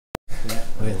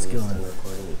Okay, it's going.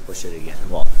 Recording, we push it again.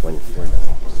 Well, when we're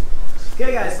done.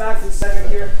 Okay, guys, back to the center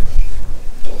here.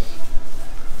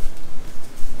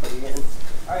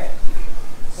 All right.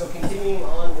 So continuing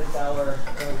on with our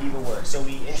Riva work. So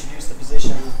we introduced the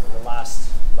position in the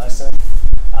last lesson.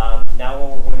 Now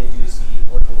what we're going to do is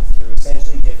be working through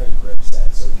essentially different grip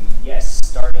sets. So yes,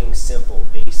 starting simple,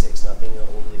 basics, nothing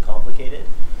overly complicated.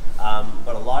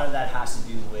 But a lot of that has to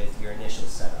do with your initial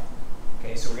setup.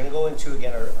 Okay, so we're going to go into,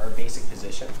 again, our basic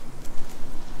position.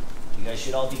 You guys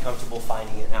should all be comfortable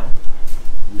finding it now.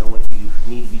 You know what you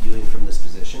need to be doing from this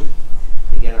position.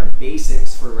 Again, our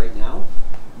basics for right now,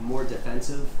 more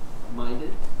defensive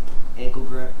minded, ankle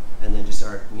grip, and then just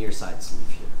our near side sleeve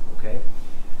here, okay?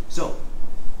 So,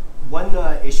 one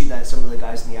issue that some of the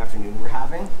guys in the afternoon were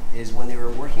having is when they were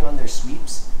working on their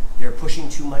sweeps, they were pushing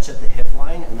too much at the hip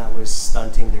line, and that was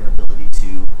stunting their ability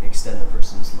to extend the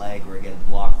person's leg or, again,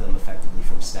 block them effectively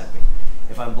from stepping.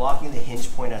 If I'm blocking the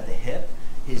hinge point at the hip,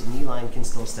 his knee line can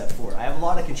still step forward. I have a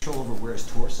lot of control over where his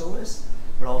torso is,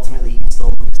 but ultimately he can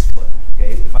still move his foot,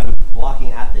 okay? If I'm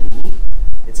blocking at the knee,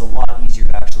 it's a lot easier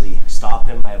to actually stop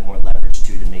him. I have more leverage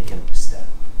too to make him step,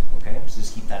 okay? So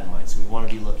just keep that in mind. So we want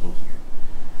to be looking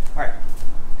here. All right,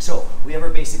 so we have our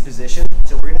basic position.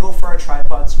 So we're going to go for our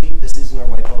tripod sweep. This isn't our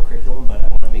white belt curriculum, but I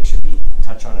want to make sure we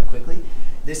touch on it quickly.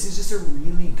 This is just a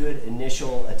really good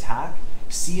initial attack.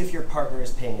 See if your partner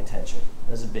is paying attention.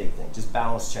 That's a big thing. Just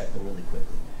balance check them really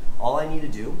quickly. All I need to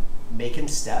do, make him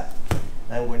step, and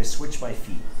I'm going to switch my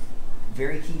feet.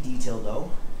 Very key detail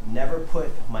though, never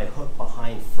put my hook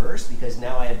behind first, because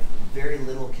now I have very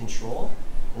little control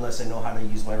unless I know how to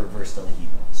use my reverse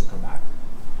delahiva. So come back.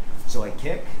 So I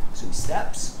kick, so he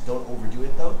steps. Don't overdo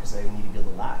it though, because I need to be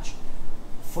able to latch.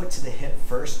 Foot to the hip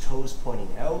first, toes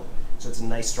pointing out, so it's a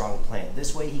nice strong plant.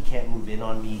 This way he can't move in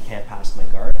on me, he can't pass my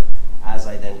guard, as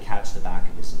I then catch the back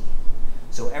of his knee.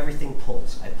 So everything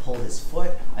pulls. I pull his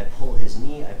foot, I pull his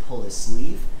knee, I pull his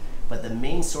sleeve, but the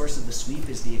main source of the sweep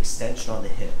is the extension on the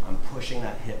hip. I'm pushing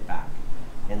that hip back.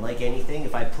 And like anything,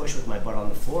 if I push with my butt on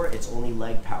the floor, it's only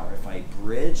leg power. If I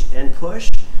bridge and push,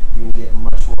 you're gonna get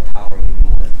much more power and you're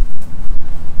gonna lift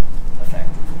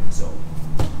effectively. So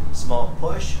small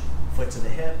push, foot to the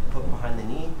hip, hook behind the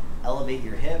knee, elevate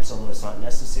your hips, although it's not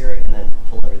necessary, and then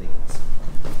pull everything else.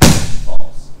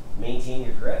 Falls. Maintain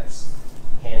your grips,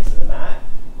 hands to the mat.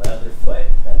 My other foot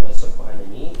that was hooked behind the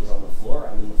knee is on the floor.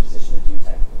 I'm in the position to do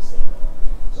technical stand-up.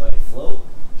 So I float,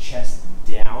 chest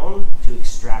down to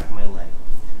extract my leg.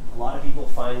 A lot of people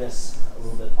find this a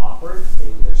little bit awkward.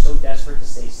 They're so desperate to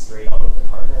stay straight on with their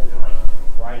partner, and they're like,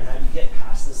 Ryan, how do you get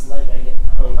past this leg? I get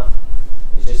hung up.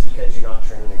 It's just because you're not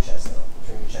turning your chest out.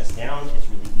 Turning your chest down, it's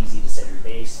really easy to set your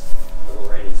base and go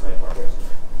right into my partner's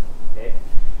leg. Okay?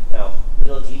 Now,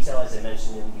 little detail, as I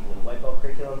mentioned in the white belt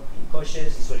curriculum, he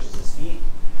pushes, he switches his feet.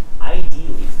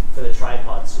 Ideally, for the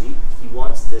tripod sweep, he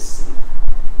wants this sleeve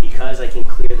because I can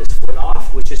clear this foot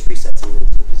off, which just resets him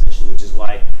into the position, which is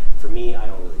why, for me, I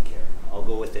don't really care. I'll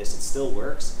go with this. It still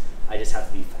works. I just have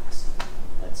to be fast.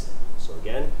 That's it. So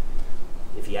again,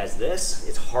 if he has this,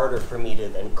 it's harder for me to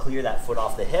then clear that foot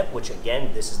off the hip, which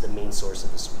again, this is the main source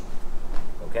of the sweep.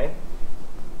 Okay?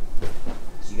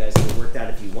 So you guys can work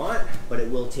that if you want, but it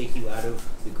will take you out of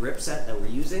the grip set that we're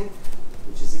using,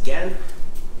 which is again,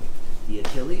 the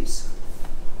Achilles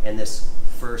and this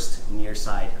first near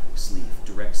side sleeve,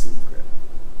 direct sleeve grip.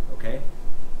 Okay?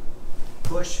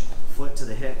 Push, foot to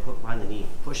the hip, hook behind the knee,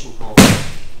 push and pull,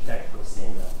 technical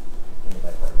stand up, and then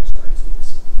my partner starts with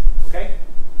this. Okay?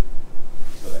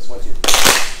 So that's 1, 2.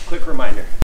 Quick reminder.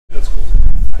 That's cool.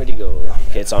 Where'd you go?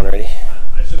 Okay, it's on already.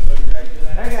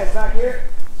 Hey guys, back here.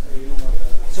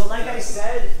 So like I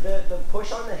said, the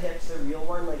push on the hips, the real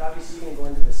one, like obviously you're gonna go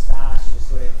into this fast, you just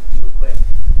go ahead and do a quick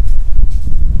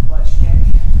clutch kick.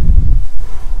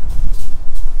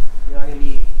 You're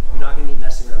not gonna be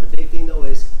messing around. The big thing though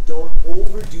is don't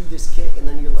overdo this kick and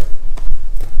then you're like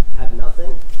have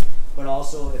nothing. But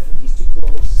also if he's too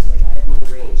close, like I have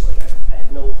no range, like I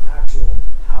have no actual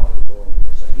power to go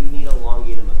anywhere. So I do need to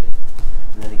elongate him a bit.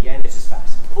 And then again, it's just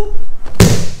fast. Boop.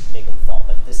 Make him fall.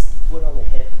 But this foot on the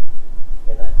hip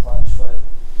and that clutch foot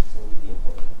is going to be the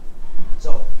important one.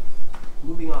 So,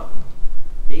 moving on.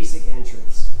 Basic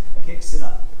entrance. Kicks it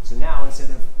up. So now, instead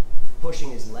of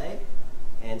pushing his leg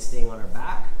and staying on our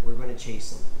back, we're going to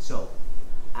chase him. So,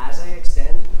 as I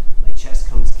extend, my chest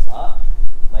comes up,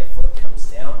 my foot comes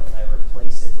down, and I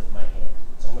replace it with my hand.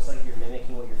 It's almost like you're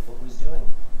mimicking what your foot was doing,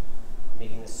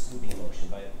 making this swooping motion,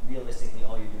 but realistically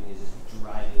all you're doing is just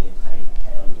driving it tight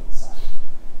head on the inside.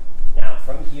 Now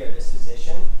from here, this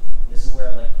position, this is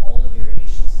where like all the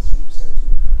variations in sweep start to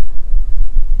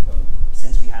occur.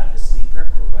 Since we have this sleeve grip,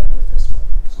 we're running with this one.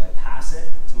 So I pass it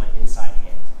to my inside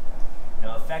hand.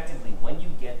 effectively, when you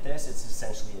get this, it's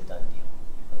essentially a done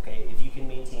deal. Okay, if you can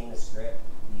maintain this grip,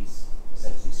 he's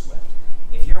essentially swift.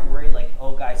 If you're worried like,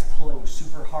 oh guys, pulling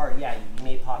super hard, yeah, you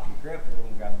may pop your grip, and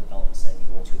then you grab the belt instead, you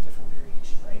go into a different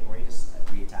variation, right? Or you just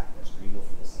re-attack this, or you go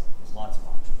for this. There's lots of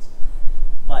options.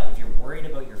 But if you're worried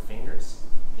about your fingers,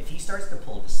 if he starts to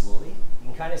pull just slowly, you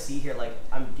can kind of see here, like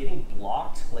I'm getting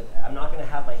blocked. Like I'm not going to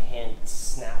have my hand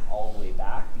snap all the way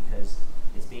back because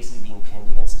it's basically being pinned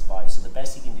against his body. So the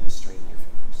best you can do is straighten your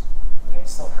fingers. Okay, it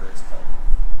still hurts, but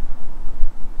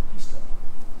he's straight.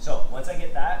 So once I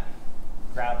get that,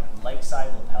 grab light side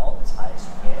lapel as high as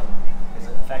you can. Because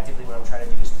effectively what I'm trying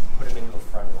to do is put him into a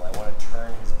front roll. I want to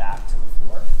turn his back to the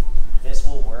floor. This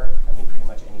will work. I mean, pretty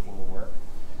much anything will work.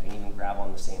 I can even grab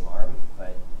on the same arm,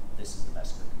 but this is the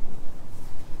best grip you can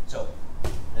get. So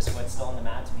this foot's still on the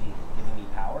mat to be giving me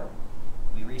power.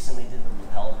 We recently did the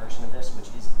lapel version of this, which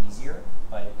is easier,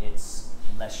 but it's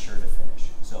less sure to finish.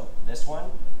 So this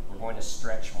one, we're going to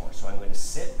stretch more. So I'm going to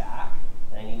sit back,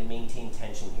 and I need to maintain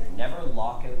tension here. Never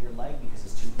lock out your leg because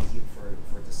it's too easy for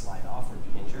it to slide off or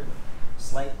be injured.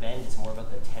 Slight bend, it's more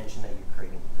about the tension that you're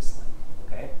creating with this leg,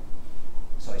 okay?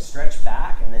 So I stretch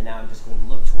back, and then now I'm just going to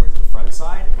look towards the front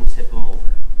side and tip them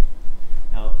over.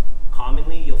 Now,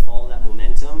 commonly, you'll follow that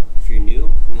momentum. If you're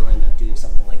new, you'll end up doing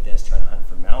something like this, trying to hunt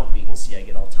for mount, but you can see I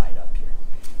get all tied up here.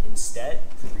 Instead,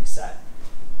 to reset,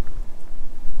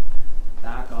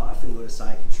 back off and go to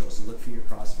side control. So look for your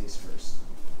cross face first.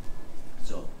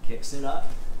 So kicks it up,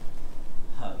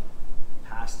 hug,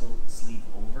 pass the sleeve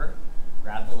over,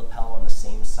 grab the lapel on the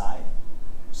same side,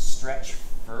 stretch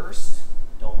first,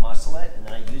 don't muscle it, and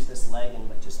then I use this leg and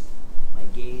just my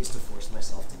gaze to force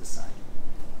myself to the side.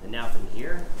 And now from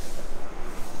here,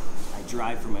 I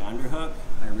drive for my underhook,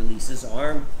 I release his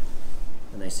arm,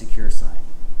 and I secure side.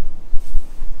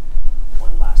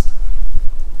 One last time.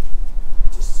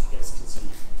 Just so you guys can see,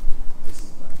 this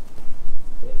is my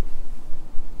kick.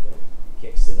 Good.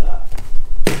 Kicks it up,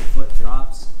 foot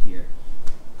drops here.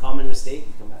 Common mistake,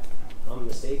 you come back. Common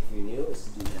mistake if you're new is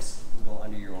to do this. Go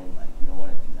under your own leg. You don't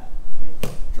want to do that.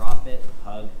 Okay? Drop it,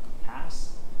 hug,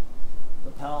 pass,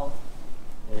 lapel,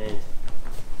 and then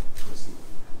proceed.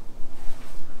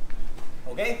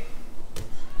 Okay?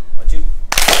 1, 2.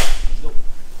 Let's go.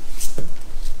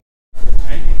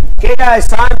 Okay guys,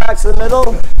 time back to the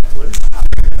middle.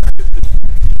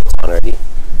 Already.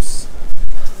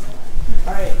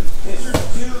 Alright,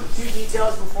 there's two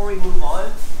details before we move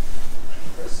on.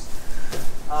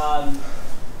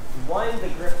 One, the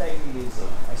grip that you're using.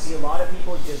 I see a lot of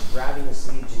people just grabbing the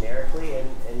sleeve generically,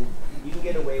 and you can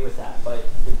get away with that. But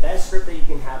the best grip that you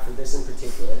can have for this in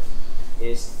particular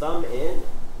is thumb in,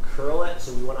 curl it,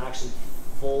 so we want to actually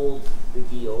fold the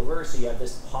gi over so you have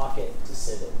this pocket to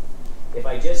sit in. If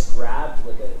I just grab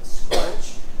like a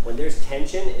scrunch, when there's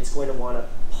tension, it's going to want to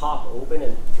pop open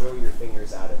and throw your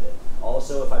fingers out of it.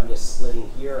 Also, if I'm just splitting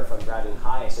here, or if I'm grabbing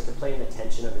high, I start to play in the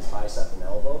tension of his bicep and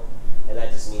elbow, and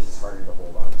that just means it's harder to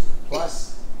hold on to.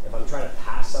 Plus, if I'm trying to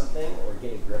pass something or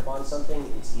get a grip on something,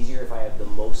 it's easier if I have the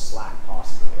most slack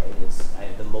possible, right? I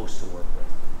have the most to work with.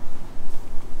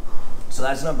 So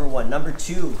that's number one. Number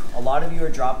two, a lot of you are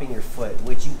dropping your foot,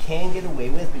 which you can get away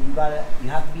with, but you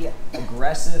have to be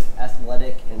aggressive,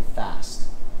 athletic, and fast,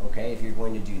 okay, if you're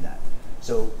going to do that.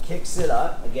 So kicks it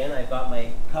up. Again, I've got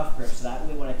my cuff grip, so that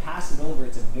way when I pass it over,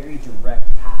 it's a very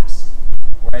direct pass.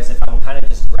 Whereas if I'm kind of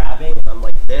just grabbing, I'm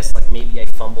like this, like maybe I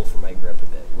fumble for my grip a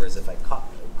bit. Whereas if I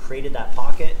created that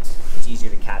pocket, it's easier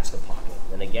to catch the pocket.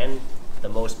 And again, the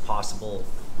most possible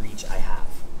reach I have,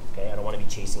 okay? I don't want to be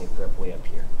chasing a grip way up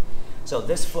here. So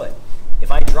this foot, if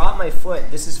I drop my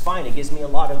foot, this is fine. It gives me a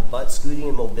lot of butt scooting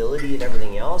and mobility and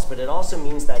everything else, but it also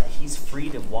means that he's free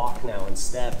to walk now and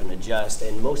step and adjust,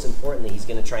 and most importantly, he's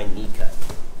going to try and knee cut.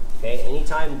 Okay,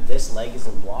 anytime this leg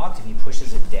isn't blocked, if he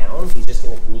pushes it down, he's just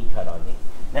going to knee cut on me.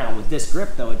 Now, with this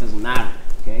grip, though, it doesn't matter,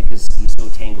 okay, because he's so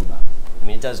tangled up. I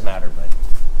mean, it does matter, but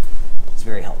it's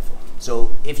very helpful.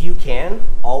 So if you can,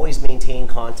 always maintain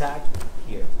contact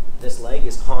here. This leg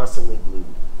is constantly glued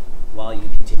while you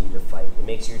continue to fight. It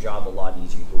makes your job a lot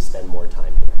easier. You can spend more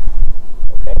time here.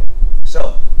 Okay?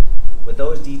 So, with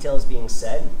those details being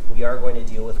said, we are going to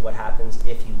deal with what happens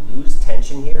if you lose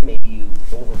tension here. Maybe you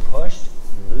over pushed,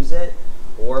 you lose it,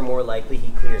 or more likely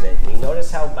he clears it. And you notice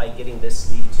how by getting this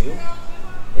sleeve too,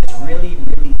 it's really,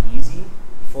 really easy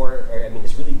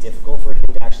it's really difficult for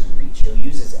him to actually reach. He'll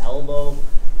use his elbow,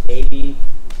 maybe,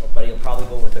 but he'll probably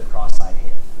go with a cross-side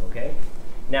hand, okay?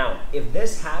 Now, if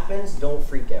this happens, don't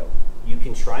freak out. You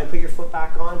can try and put your foot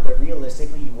back on, but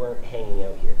realistically, you weren't hanging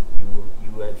out here.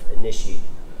 You have initiated.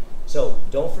 So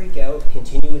don't freak out.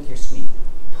 Continue with your sweep.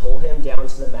 Pull him down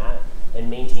to the mat and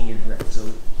maintain your grip.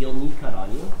 So he'll knee cut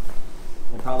on you.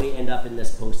 He'll probably end up in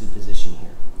this posted position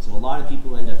here. So a lot of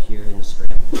people end up here in the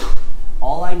scramble.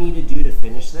 All I need to do to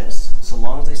finish this, so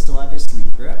long as I still have his sleeve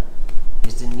grip,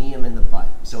 is to knee him in the butt.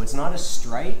 So it's not a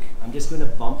strike. I'm just going to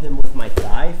bump him with my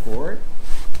thigh forward.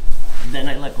 Then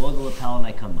I let go of the lapel and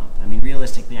I come up. I mean,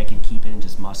 realistically, I can keep it and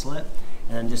just muscle it.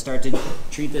 And then just start to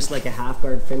treat this like a half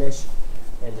guard finish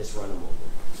and just run him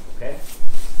over. Okay?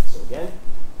 So again,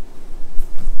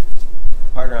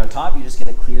 partner on top, you're just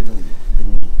going to clear the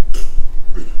knee.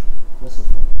 Whistle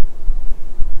for him.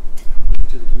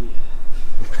 To the knee.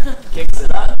 Kicks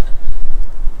it up.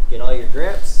 Get all your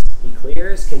grips. He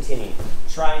clears. Continue.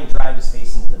 Try and drive his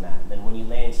face into the mat. And then when you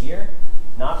land here,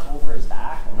 not over his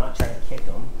back. I'm not trying to kick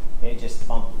him. Okay, just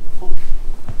bump him.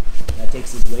 That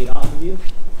takes his weight off of you.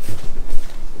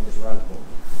 And just run home.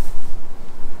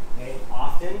 Okay,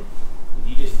 often, if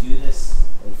you just do this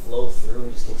and flow through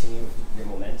and just continue your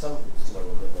momentum, just do a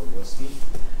little bit more wheel speed,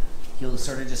 he'll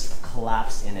sort of just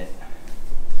collapse in it.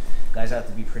 Guys have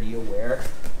to be pretty aware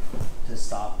to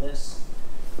stop this.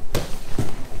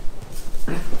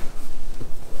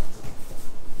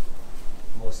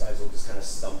 Most guys will just kind of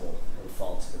stumble and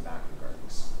fall to their back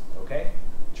regardless. Okay?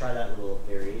 Try that little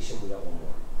variation. We got one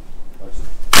more. 1,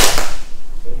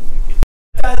 2. Okay.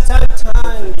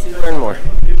 Time to learn more.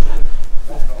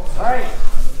 All right.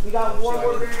 We got one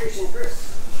more variation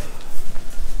first.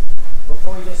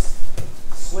 Before we just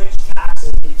switch tacks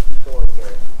and keep going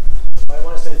here. I don't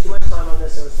want to spend too much time on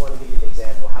this. I just want to give you an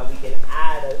example how we can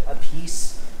add a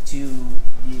piece to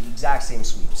the exact same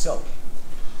sweep. So,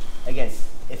 again,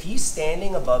 if he's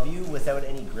standing above you without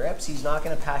any grips, he's not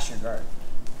going to pass your guard.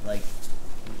 Like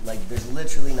there's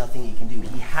literally nothing he can do.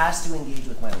 He has to engage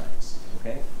with my legs,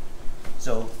 okay?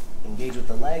 So, engage with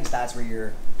the legs, that's where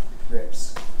your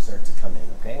grips start to come in,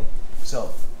 okay?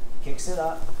 So, kicks it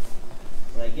up.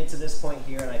 When I get to this point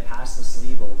here and I pass the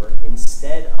sleeve over,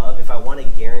 instead of, if I want to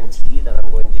guarantee that I'm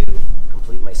going to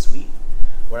complete my sweep,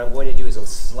 what I'm going to do is a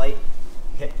slight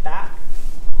hip back,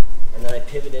 and then I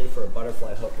pivot in for a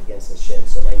butterfly hook against the shin.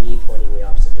 So my knee pointing the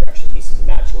opposite direction, basically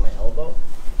matching my elbow,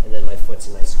 and then my foot's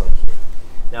a nice hook here.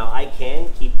 Now I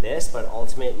can keep this, but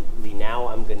ultimately now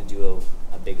I'm going to do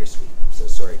a bigger sweep. So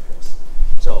sorry, Chris.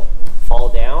 So fall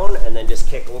down and then just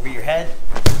kick over your head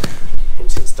and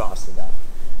just toss to that.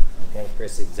 Okay,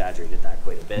 Chris exaggerated that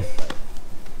quite a bit, but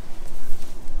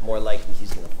more likely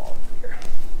he's going to fall here.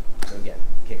 So again,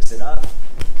 kicks it up,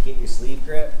 get your sleeve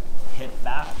grip, hip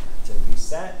back to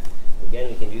reset. Again,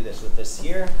 we can do this with this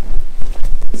here.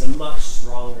 It's a much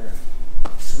stronger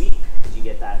sweep because you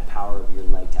get that power of your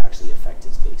leg to actually affect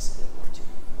his base a bit more too.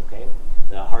 Okay,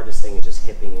 the hardest thing is just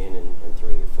hipping in and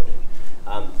throwing your foot in.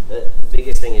 The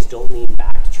biggest thing is don't lean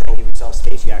back to try and give yourself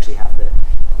space. You actually have to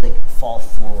like fall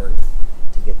forward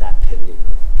to get that pivoting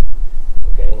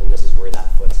right. Okay, and this is where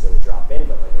that foot's going to drop in,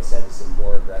 but like I said, this is a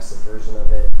more aggressive version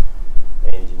of it,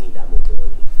 and you need that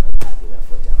mobility of having that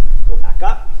foot down. Go back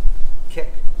up,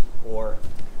 kick, or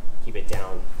keep it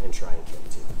down and try and kick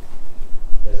too.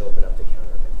 It does open up the counter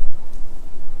a bit more.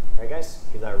 All right, guys,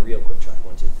 give that a real quick try.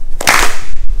 1, 2.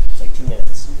 It's like 2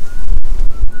 minutes.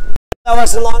 That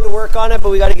wasn't long to work on it, but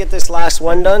we got to get this last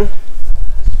one done.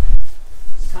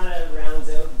 This kind of rounds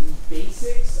out the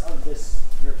basics of this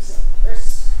grip set.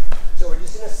 So we're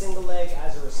just going to single leg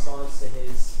as a response to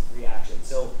his reaction.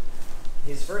 So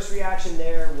his first reaction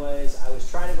there was I was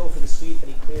trying to go for the sweep, but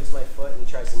he clears my foot and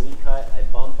he tries to knee cut. I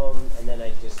bump him, and then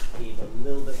I just gave a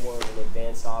little bit more of an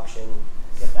advanced option.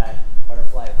 Get that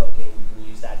butterfly hook in. You can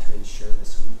use that to ensure the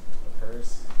sweep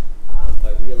occurs.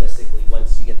 But realistically,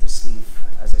 once you get the sleeve,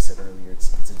 as I said earlier,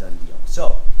 it's a done deal.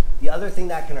 So the other thing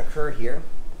that can occur here,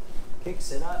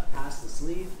 kicks it up past the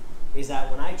sleeve, is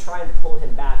that when I try and pull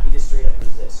him back, he just straight up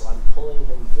resists. So I'm pulling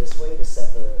him this way to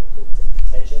set the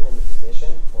tension in the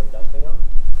position or dumping him,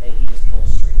 and he just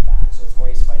pulls straight back. So it's more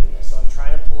he's fighting this. So I'm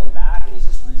trying to pull him back, and he's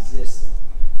just resisting.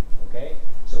 Okay?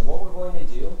 So what we're going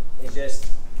to do is just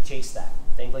chase that.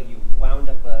 Think like you wound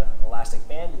up an elastic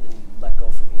band, and then you let go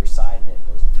from your side, and it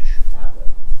goes that way.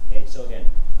 Okay? So again,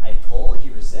 I pull, he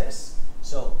resists.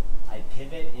 So I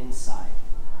pivot inside.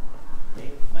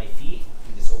 Okay? My feet,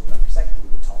 you just open up for a second,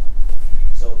 and go tall.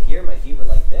 So here, my feet were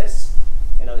like this,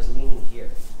 and I was leaning here.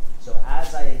 So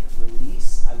as I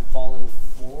release, I'm falling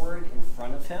forward in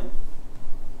front of him.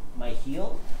 My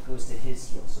heel goes to his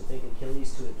heel. So think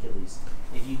Achilles to Achilles.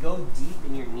 If you go deep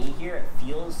in your knee here, it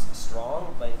feels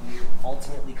strong, but you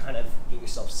ultimately kind of get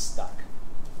yourself stuck.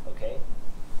 Okay?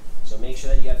 So make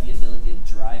sure that you have the ability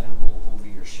to drive and roll over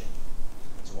your shin.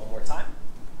 So one more time.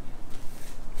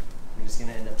 We're just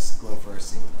going to end up going for a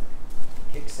single.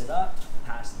 Kicks it up,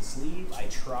 past the sleeve. I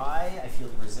try, I feel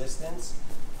the resistance.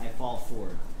 I fall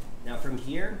forward. Now from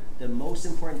here, the most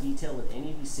important detail with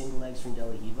any of these single legs from De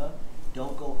La Riva,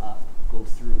 don't go up, go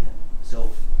through him.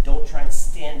 So don't try and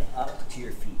stand up to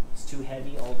your feet. It's too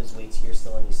heavy, all of his weight's here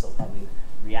still, and he's still probably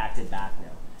reacted back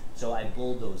now. So I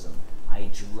bulldoze him. I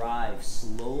drive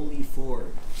slowly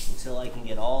forward until I can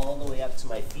get all the way up to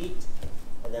my feet,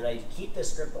 and then I keep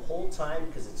this grip the whole time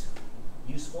because it's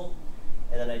useful,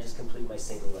 and then I just complete my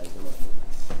single leg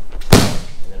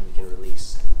and then we can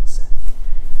release and set.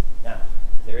 Now,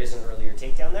 there is an earlier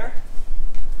takedown there,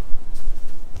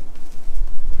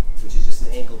 which is just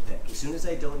an ankle pick. As soon as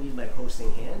I don't need my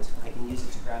posting hand, I can use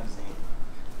it to grab his ankle.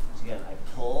 So again, I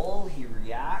pull, he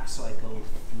reacts, so I go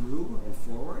through and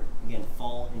forward. Again,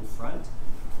 fall in front.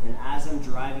 And as I'm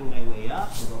driving my way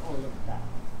up, I go, oh, look at that.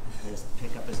 And just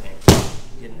pick up his ankle,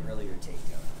 get an earlier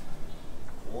takedown.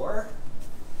 Or,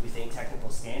 we think technical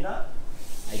stand-up,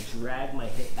 I drag my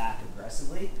hip back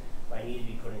aggressively, but I need to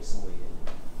be putting some weight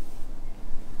in.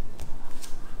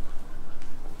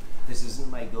 This isn't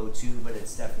my go-to, but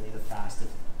it's definitely the fastest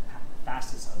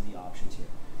of the options here.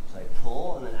 So I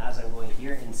pull, and then as I'm going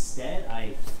here, instead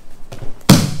I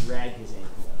drag his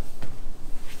ankle out.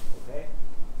 Okay?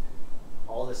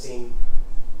 All the same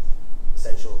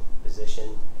essential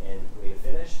position and way to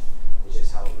finish. It's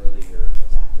just how early you're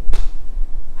attacking.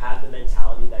 Have the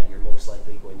mentality that you're most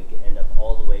likely going to end up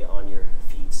all the way on your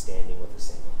feet standing with a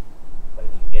single. But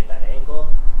if you can get that ankle,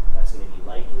 that's going to be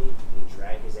likely. You can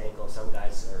drag his ankle. Some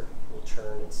guys will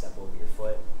turn and step over your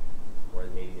foot, or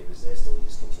maybe they resist and we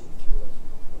just continue through like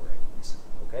before anyways.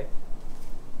 Okay?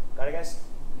 Got it, guys?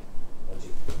 1, 2.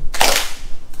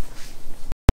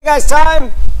 Hey guys,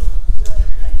 time!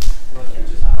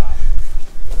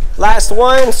 Last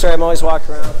one. Sorry, I'm always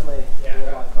walking around with my...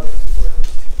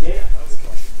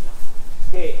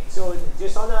 Okay, so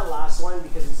just on that last one,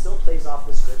 because it still plays off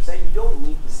the script set, you don't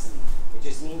need the sleeve. It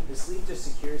just means the sleeve just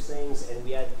secures things, and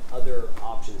we had other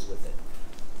options with it.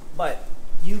 But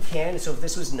you can, so if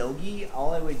this was no-gi,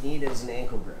 all I would need is an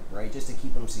ankle grip, right? Just to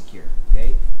keep them secure,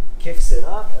 okay? Kicks it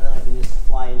up, and then I can just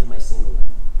fly into my single leg.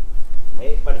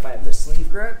 Okay? But if I have the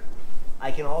sleeve grip,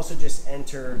 I can also just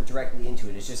enter directly into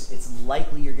it. It's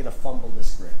likely you're gonna fumble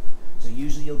this grip. So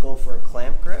usually you'll go for a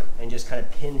clamp grip and just kind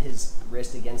of pin his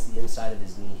wrist against the inside of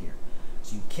his knee here.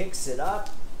 So you kick, sit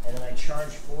up, and then I charge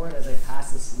forward as I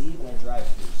pass the sleeve and I drive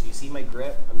through. So you see my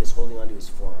grip, I'm just holding onto his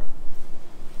forearm.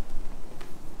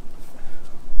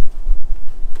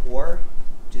 Or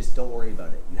just don't worry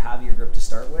about it. You have your grip to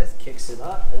start with, kicks it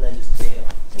up, and then just bail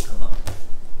and come up.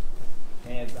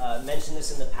 Okay, I've mentioned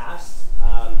this in the past.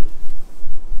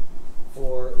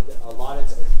 For a lot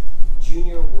of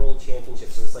junior world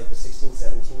championships, so it's like the 16,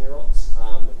 17-year-olds.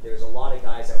 There's a lot of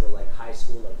guys that were like high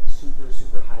school, like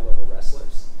super high level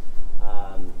wrestlers.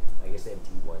 I guess they have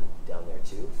D1 down there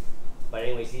too. But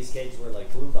anyways, these kids were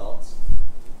like blue belts,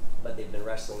 but they've been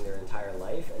wrestling their entire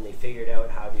life, and they figured out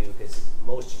how to, because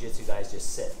most jiu-jitsu guys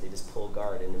just sit, they just pull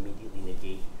guard and immediately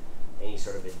negate any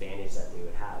sort of advantage that they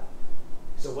would have.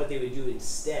 So what they would do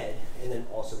instead, and then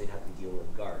also they'd have to deal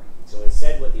with guard. So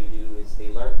instead what they would do is they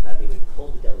learned that they would pull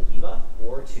the De La Riva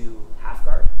or to half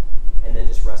guard and then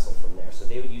just wrestle from there. So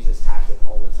they would use this tactic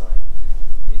all the time.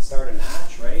 They'd start a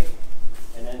match, right?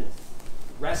 And then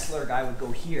wrestler guy would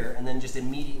go here and then just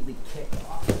immediately kick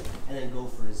off and then go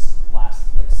for his last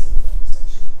like single leg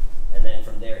essentially. And then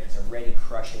from there he's already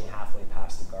crushing halfway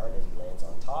past the guard as he lands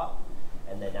on top,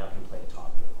 and then now can play a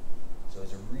top game. So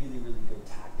it's a really good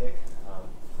tactic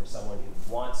for someone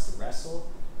who wants to wrestle,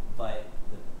 but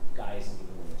the guy isn't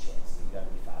giving them a chance. So you got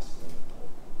to be faster than the pole.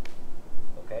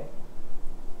 Okay?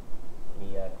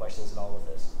 Any questions at all with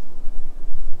this?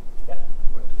 Yeah?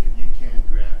 What if you can't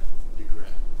grab the grip?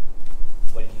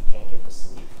 What if you can't get the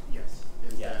sleeve? Yes.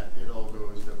 Is Yeah. that it all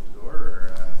goes up the door,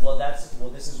 or? Well,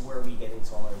 this is where we get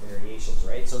into all our variations,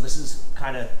 right? So this is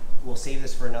kind of, we'll save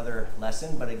this for another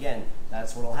lesson, but again,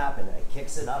 that's what will happen. I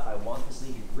kicks it up, I want the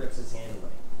sleeve, he grips his hand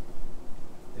away.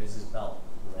 There's his belt.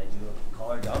 And I do a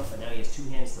collar dump, but now he has two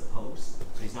hands to post,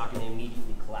 so he's not going to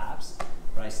immediately collapse,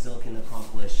 but I still can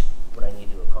accomplish what I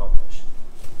need to accomplish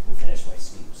and finish my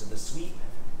sweep. So the sweep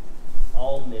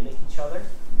all mimic each other.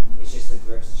 It's just the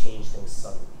grips change things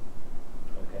subtly.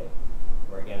 Okay?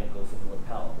 We're going to go for the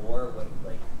lapel, or what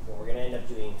we're going to end up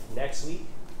doing next week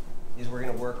is we're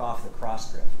going to work off the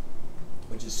cross grip,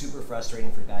 which is super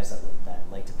frustrating for guys that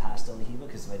like to pass De La Riva,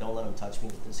 because if I don't let him touch me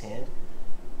with this hand,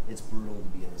 it's brutal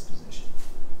to be in this position.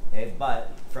 Okay,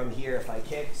 but from here, if I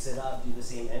kick, sit up, do the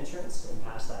same entrance, and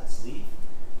pass that sleeve,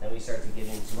 then we start to get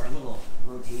into our little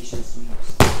rotation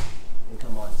sweeps and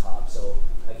come on top. So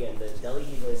again, the De La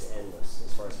Riva is endless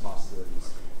as far as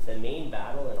possibilities. The main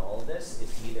battle in all of this is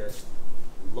to either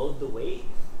load the weight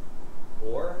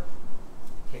or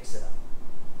kicks it up.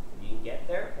 If you can get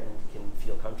there and can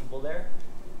feel comfortable there,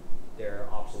 there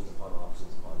are options upon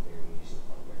options upon variations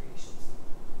upon variations.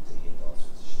 So you get into all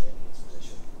sorts of shenanigans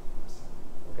position.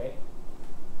 Okay?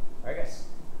 Alright guys.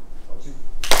 1,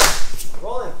 2.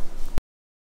 Rolling.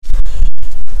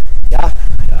 Yeah.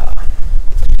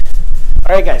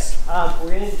 Alright guys. We're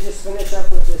going to just finish up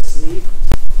with this sleeve.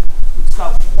 It's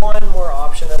got one more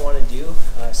option I want to do.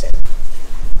 Sam.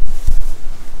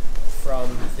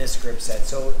 From this grip set.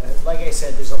 So like I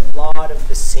said, there's a lot of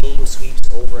the same sweeps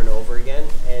over and over again,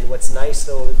 and what's nice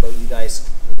though about you guys,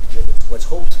 what's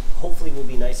hopefully will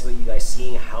be nice about you guys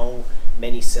seeing how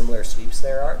many similar sweeps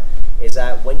there are, is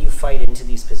that when you fight into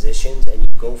these positions and you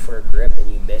go for a grip and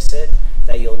you miss it,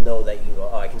 that you'll know that you can go,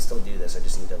 oh, I can still do this, I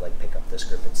just need to like pick up this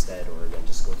grip instead, or again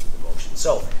just go through the motion.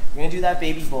 So we're going to do that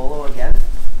baby bolo again,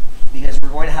 because we're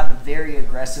going to have a very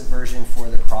aggressive version for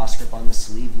the cross grip on the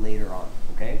sleeve later on.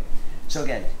 Okay, so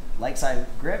again, light side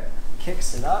grip,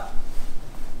 kicks it up,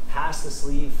 pass the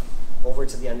sleeve over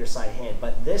to the underside hand.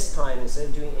 But this time, instead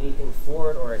of doing anything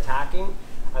forward or attacking,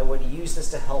 I'm going to use this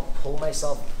to help pull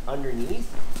myself underneath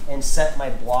and set my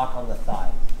block on the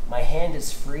thigh. My hand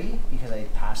is free because I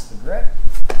passed the grip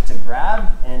to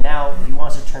grab, and now if he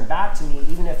wants to turn back to me,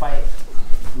 even if I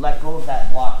let go of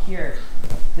that block here,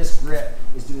 this grip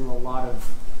is doing a lot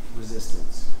of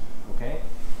resistance, okay?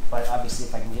 But obviously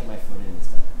if I can get my foot in, it's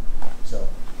better. So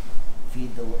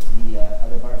feed the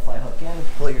other butterfly hook in,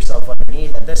 pull yourself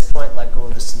underneath. At this point, let go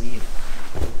of the sleeve,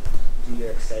 do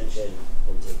your extension,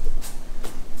 and take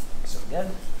it. So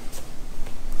again,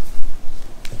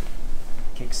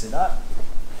 kicks it up,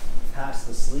 pass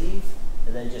the sleeve,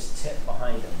 and then just tip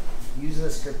behind him. Use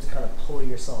this grip to kind of pull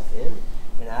yourself in,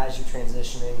 and as you're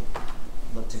transitioning,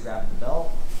 look to grab the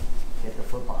belt, get the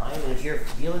foot behind, and if you're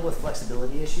dealing with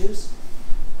flexibility issues,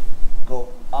 go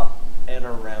up and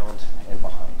around and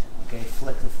behind. Okay,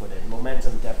 flick the foot in.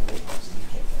 Momentum definitely helps if you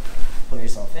can't get it. Put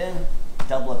yourself in,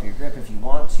 double up your grip if you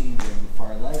want to, you grab the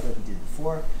far leg like we did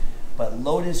before, but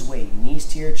load his weight, knees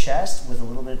to your chest with a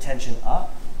little bit of tension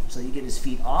up, so you get his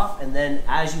feet off, and then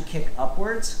as you kick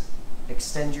upwards,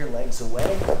 extend your legs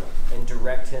away and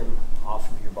direct him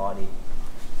off of your body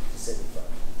to sit in front.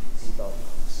 Seatbelt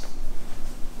knobs.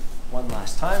 One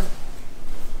last time.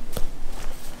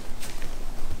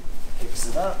 Kicks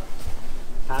it up,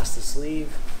 pass the sleeve,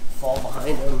 fall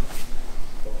behind him,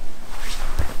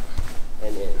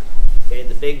 and in. Okay,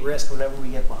 the big risk whenever we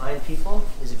get behind people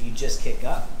is if you just kick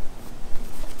up.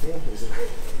 Okay, this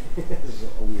is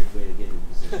a weird way to get in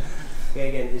position. Okay,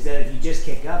 again, is that if you just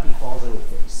kick up, he falls on your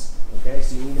face. Okay,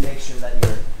 so you need to make sure that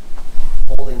you're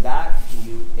holding back and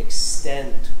you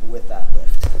extend with that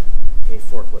lift. Okay,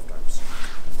 forklift arms.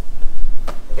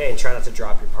 Okay, and try not to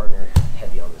drop your partner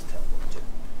heavy on this tailbone too.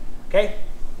 Okay,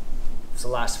 so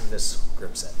last for this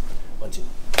grip set. 1, 2.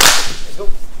 Let's go.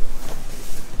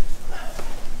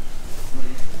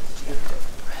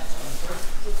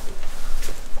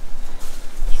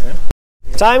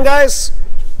 Time, guys.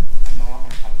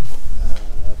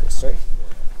 Okay, sorry.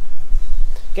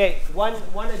 Okay, one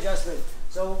adjustment.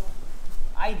 So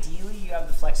ideally you have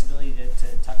the flexibility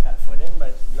to tuck that foot in,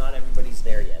 but not everybody's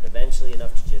there yet. Eventually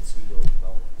enough jiu-jitsu you'll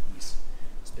develop these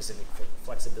specific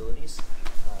flexibilities.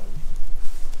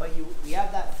 But we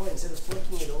have that foot, instead of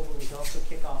flicking it over, we can also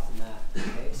kick off the mat.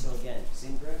 Okay, so again,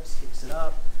 same grips, kicks it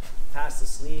up, pass the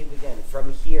sleeve again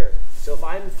from here. So if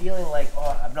I'm feeling like,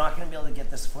 oh, I'm not going to be able to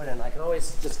get this foot in, I can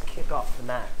always just kick off the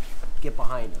mat, get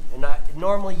behind him. And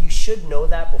normally you should know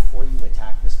that before you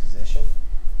attack this position.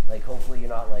 Like hopefully you're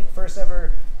not like, first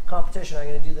ever competition, I'm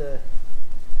going to do the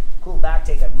cool back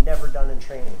take I've never done in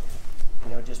training.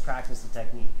 You know, just practice the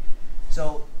technique.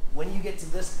 So when you get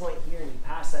to this point here and you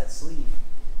pass that sleeve,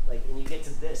 like, and you get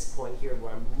to this point here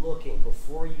where I'm looking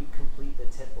before you complete the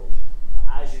tip over,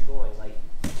 as you're going, like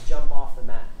jump off the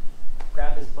mat,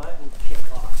 grab his butt and kick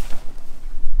off.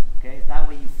 Okay, that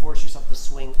way you force yourself to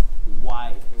swing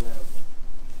wide. And